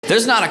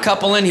There's not a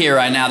couple in here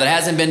right now that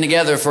hasn't been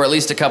together for at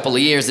least a couple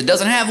of years that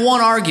doesn't have one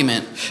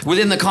argument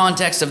within the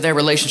context of their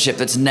relationship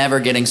that's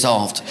never getting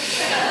solved.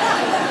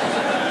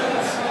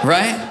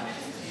 Right?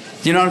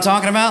 You know what I'm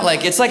talking about?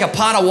 Like, it's like a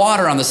pot of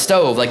water on the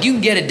stove. Like, you can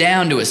get it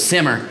down to a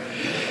simmer,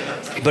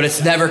 but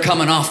it's never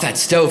coming off that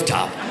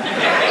stovetop.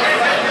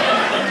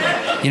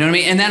 You know what I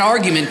mean? And that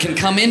argument can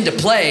come into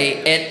play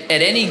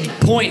at any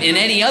point in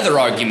any other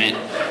argument.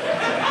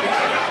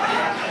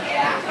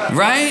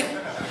 Right?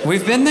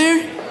 We've been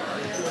there?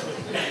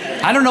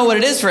 I don't know what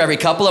it is for every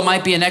couple. It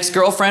might be an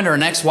ex-girlfriend or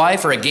an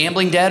ex-wife or a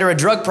gambling debt or a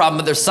drug problem,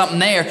 but there's something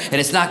there and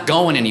it's not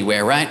going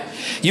anywhere, right?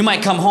 You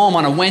might come home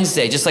on a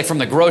Wednesday, just like from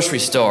the grocery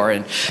store,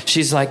 and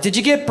she's like, "Did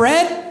you get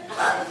bread?"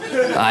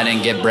 "I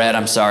didn't get bread.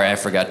 I'm sorry, I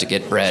forgot to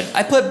get bread."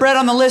 "I put bread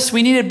on the list.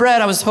 We needed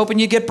bread. I was hoping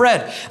you'd get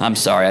bread." "I'm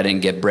sorry, I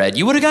didn't get bread."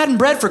 "You would have gotten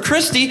bread for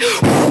Christy."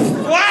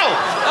 Wow!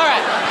 All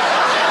right.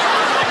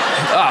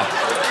 Oh.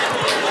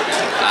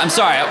 I'm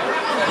sorry.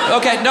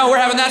 Okay, no, we're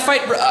having that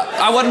fight.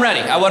 I wasn't ready.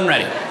 I wasn't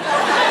ready.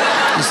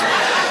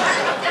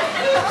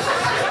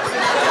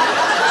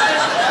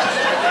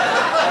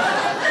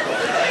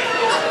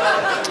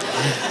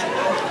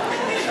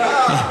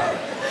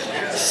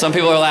 Some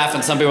people are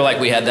laughing. Some people are like,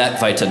 "We had that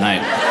fight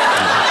tonight."